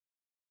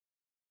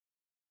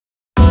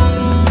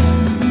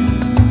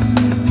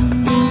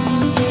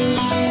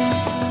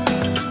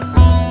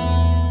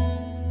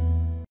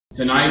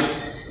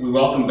Tonight, we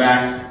welcome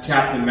back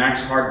Captain Max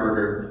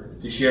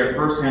Hardberger to share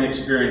first-hand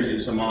experience in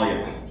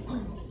Somalia.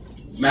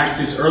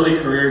 Max's early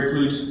career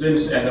includes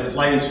stints as a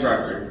flight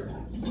instructor,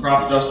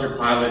 crop duster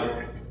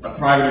pilot, a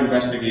private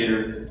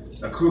investigator,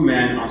 a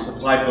crewman on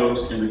supply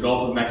boats in the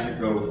Gulf of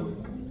Mexico,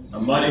 a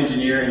mud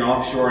engineer in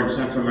offshore and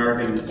Central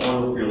American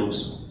oil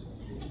fields,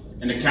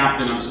 and a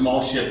captain on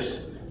small ships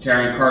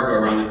carrying cargo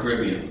around the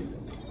Caribbean.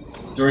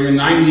 During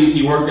the 90s,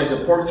 he worked as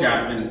a port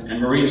captain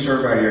and marine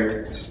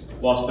surveyor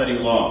while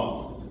studying law.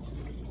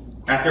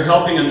 After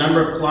helping a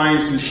number of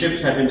clients whose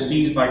ships had been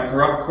seized by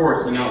corrupt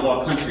courts in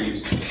outlaw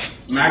countries,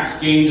 Max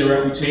gained a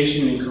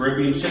reputation in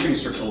Caribbean shipping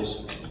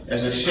circles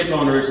as a ship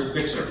owner's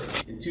fixer.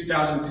 In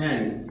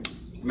 2010,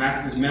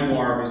 Max's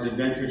memoir of his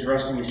adventures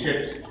rescuing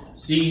ships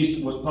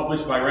seized was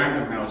published by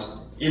Random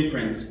House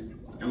imprint,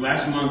 and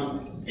last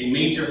month, a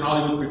major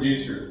Hollywood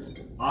producer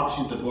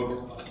optioned the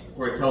book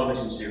for a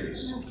television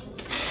series.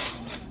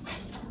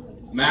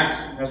 Max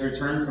has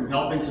returned from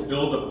helping to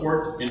build a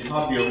port in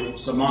Hobyo,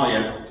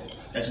 Somalia,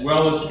 as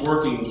well as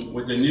working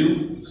with the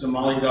new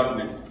Somali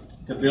government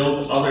to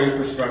build other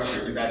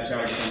infrastructure in that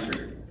shattered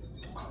country.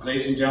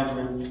 Ladies and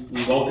gentlemen,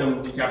 we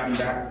welcome Captain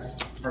Max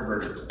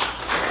Hardberger.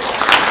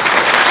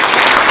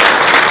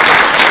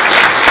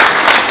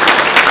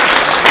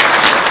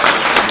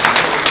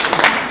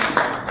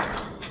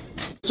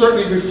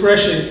 Certainly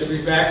refreshing to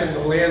be back in the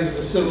land of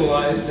the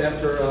civilized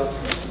after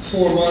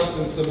 4 months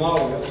in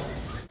Somalia.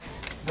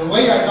 The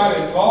way I got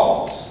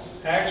involved,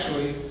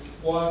 actually,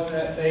 was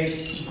that a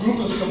group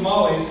of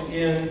Somalis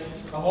in,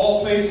 of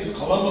all places,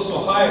 Columbus,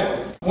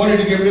 Ohio, wanted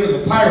to get rid of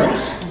the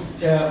pirates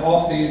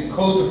off the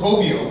coast of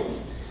Hobyo.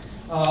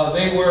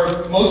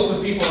 Most of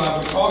the people I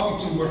was talking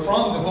to were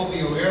from the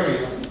Hobyo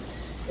area,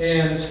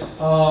 and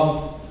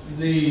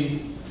the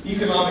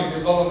economic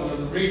development of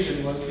the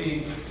region was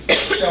being,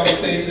 shall we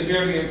say,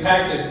 severely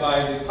impacted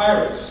by the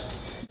pirates.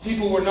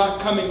 People were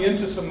not coming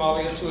into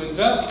Somalia to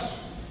invest,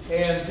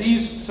 and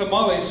these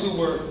Somalis who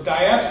were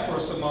diaspora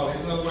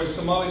Somalis, in other words,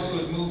 Somalis who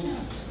had moved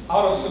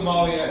out of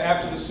Somalia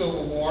after the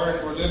Civil War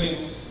and were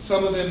living,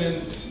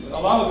 a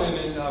lot of them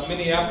in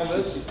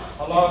Minneapolis,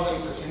 a lot of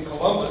them in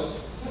Columbus,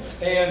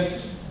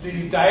 and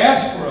the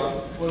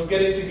diaspora was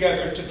getting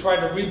together to try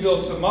to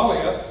rebuild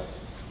Somalia,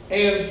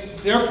 and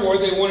therefore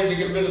they wanted to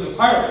get rid of the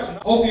pirates.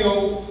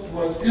 Hobyo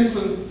was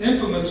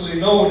infamously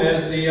known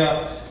as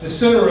the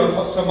center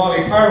of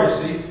Somali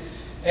piracy,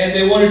 and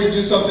they wanted to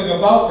do something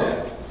about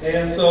that.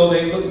 And so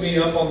they looked me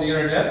up on the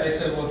internet. They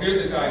said, well,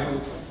 here's a guy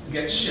who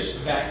gets ships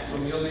back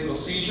from illegal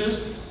seizures.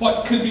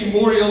 What could be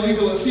more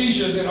illegal a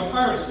seizure than a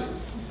piracy?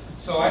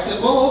 So I said,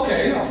 well,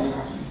 okay.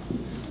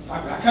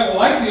 I kind of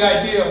like the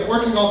idea of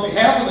working on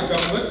behalf of the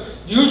government.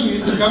 Usually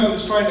it's the government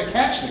who's trying to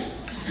catch me.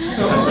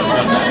 So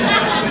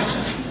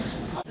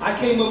I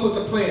came up with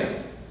a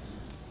plan.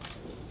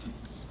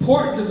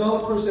 Port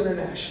Developers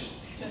International.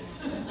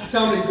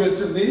 Sounded good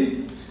to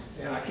me.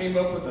 And I came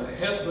up with a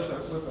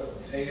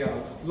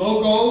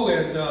logo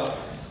and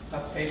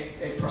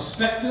a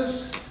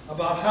prospectus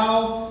about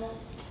how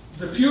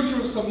the future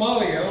of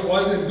Somalia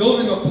was in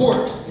building a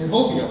port in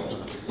Hobyo.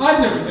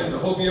 I'd never been to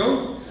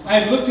Hobyo. I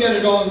had looked at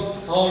it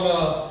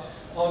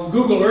on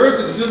Google Earth,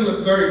 and it didn't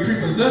look very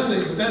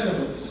prepossessing, but that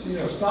doesn't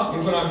stop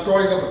me when I'm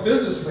drawing up a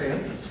business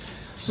plan.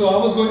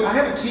 So I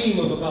have a team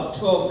of about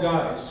 12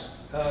 guys,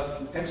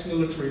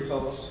 ex-military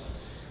fellows,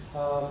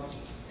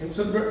 and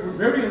some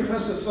very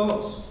impressive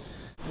fellows.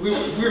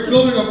 We're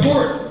building a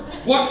port.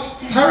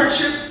 What? Pirate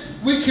ships?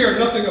 We care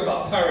nothing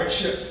about pirate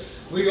ships.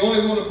 We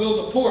only want to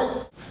build a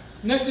port.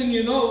 Next thing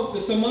you know,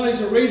 the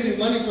Somalis are raising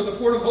money for the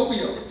port of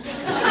Hobyo.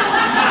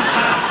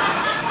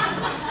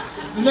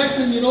 The next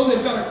thing you know,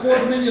 they've got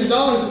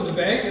 $250,000 in the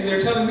bank, and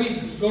they're telling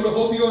me, go to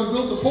Hobyo and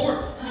build the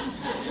port.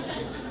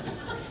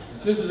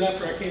 This is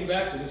after I came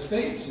back to the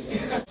States.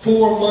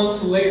 4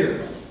 months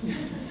later,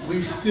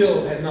 we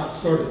still had not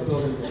started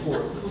building the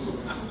port.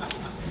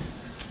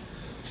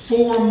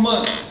 4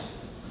 months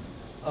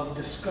of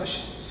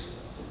discussions,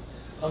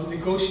 of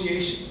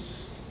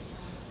negotiations,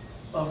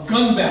 of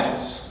gun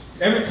battles.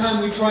 Every time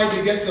we tried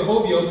to get to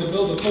Hobyo to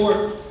build a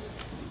port,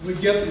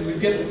 we'd get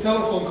the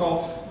telephone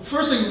call.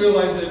 First thing we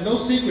realized, there are no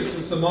secrets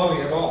in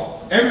Somalia at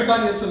all.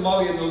 Everybody in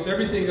Somalia knows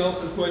everything else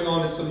that's going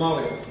on in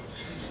Somalia.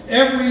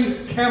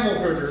 Every camel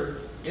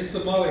herder in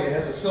Somalia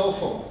has a cell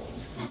phone.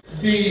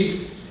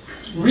 The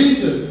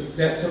reason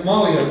that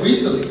Somalia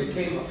recently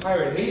became a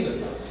pirate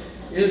haven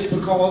is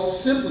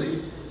because simply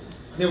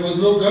there was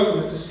no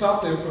government to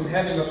stop them from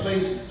having a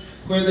place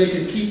where they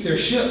could keep their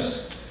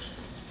ships.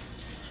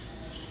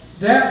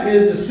 That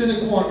is the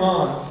sine qua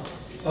non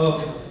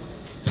of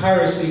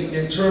piracy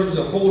in terms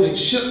of holding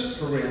ships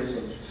for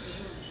ransom.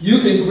 You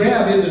can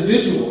grab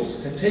individuals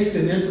and take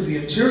them into the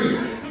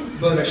interior,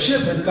 but a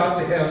ship has got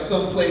to have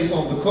some place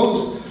on the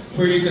coast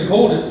where you can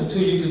hold it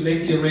until you can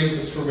make the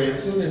arrangements for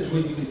ransom, and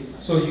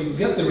so you can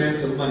get the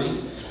ransom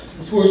money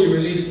before you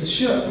release the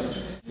ship.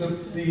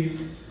 The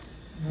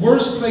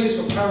worst place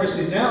for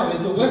piracy now is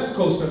the west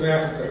coast of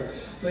Africa.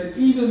 But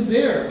even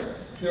there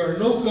are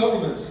no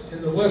governments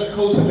in the west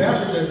coast of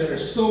Africa that are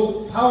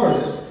so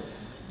powerless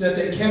that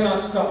they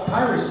cannot stop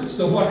piracy.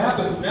 So what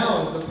happens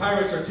now is the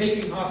pirates are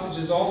taking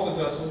hostages off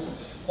the vessels,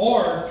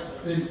 or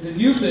the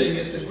new thing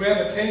is to grab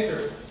a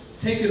tanker,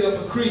 take it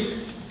up a creek,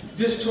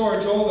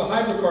 discharge all the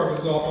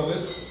hydrocarbons off of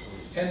it,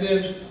 and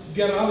then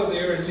get out of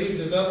there and leave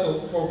the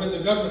vessel for when the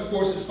government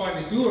forces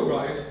finally do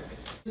arrive.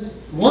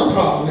 One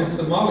problem in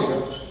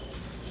Somalia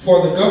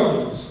for the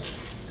governments,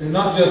 and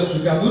not just the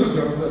Gamuda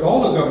government, but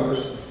all the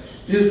governments,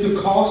 is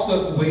the cost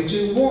of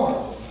waging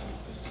war.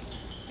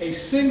 A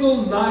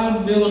single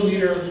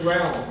 9mm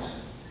round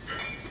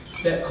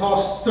that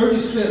costs 30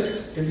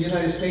 cents in the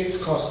United States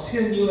costs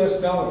 $10 US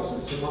in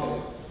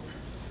Somalia.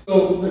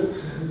 So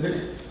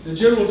the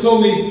general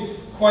told me,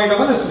 quite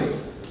honestly,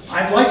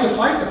 I'd like to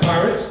fight the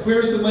pirates.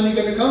 Where's the money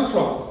going to come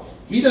from?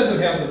 He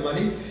doesn't have the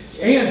money,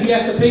 and he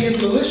has to pay his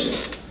militia.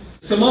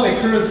 Somali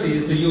currency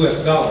is the US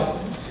dollar.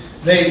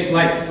 They,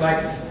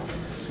 like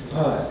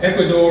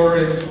Ecuador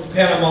and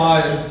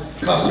Panama and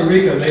Costa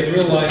Rica, they've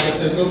realized that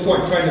there's no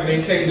point trying to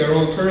maintain their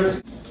own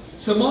currency.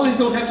 Somalis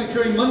don't have to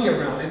carry money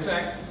around. In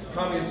fact,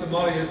 probably in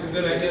Somalia it's a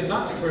good idea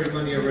not to carry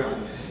money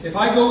around. If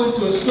I go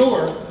into a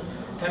store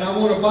and I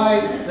want to buy,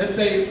 let's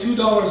say,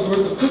 $2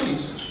 worth of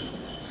cookies,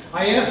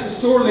 I ask the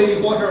store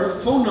lady what her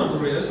phone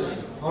number is,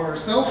 on her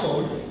cell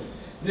phone,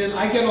 then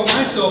I get on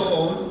my cell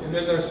phone, and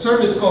there's a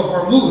service called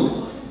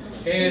Harmood,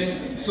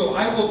 and so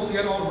I will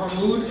get on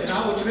Harmood and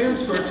I will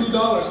transfer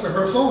 $2 to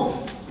her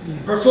phone.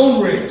 Her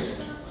phone rings.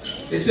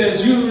 It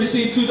says, you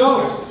received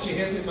 $2. She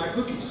hands me my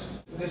cookies.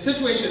 The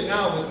situation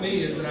now with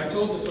me is that I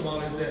told the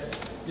Somalis that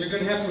you're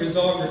going to have to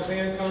resolve your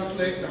clan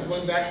conflicts. I'm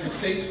going back to the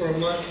States for a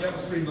month. That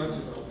was 3 months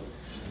ago.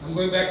 I'm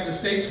going back to the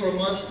States for a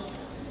month,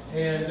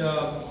 and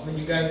when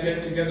you guys get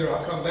it together,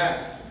 I'll come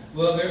back.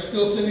 Well, they're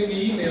still sending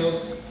me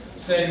emails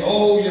saying,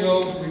 oh, you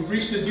know, we've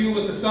reached a deal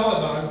with the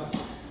Taliban,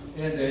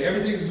 and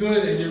everything's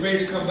good, and you're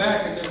ready to come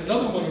back. And then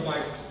another one of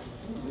my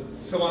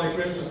Somali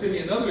friends will send me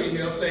another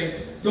email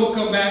saying, don't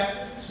come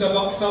back,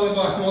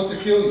 Taliban wants to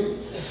kill you.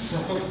 So,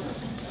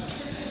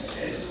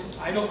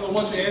 I don't know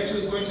what the answer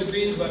is going to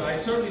be, but I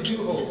certainly do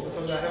hope,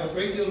 because I have a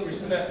great deal of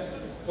respect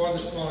for the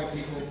Somali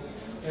people,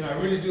 and I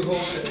really do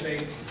hope that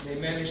they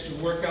manage to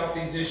work out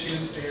these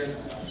issues and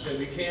that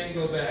we can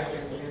go back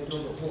and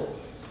build rapport.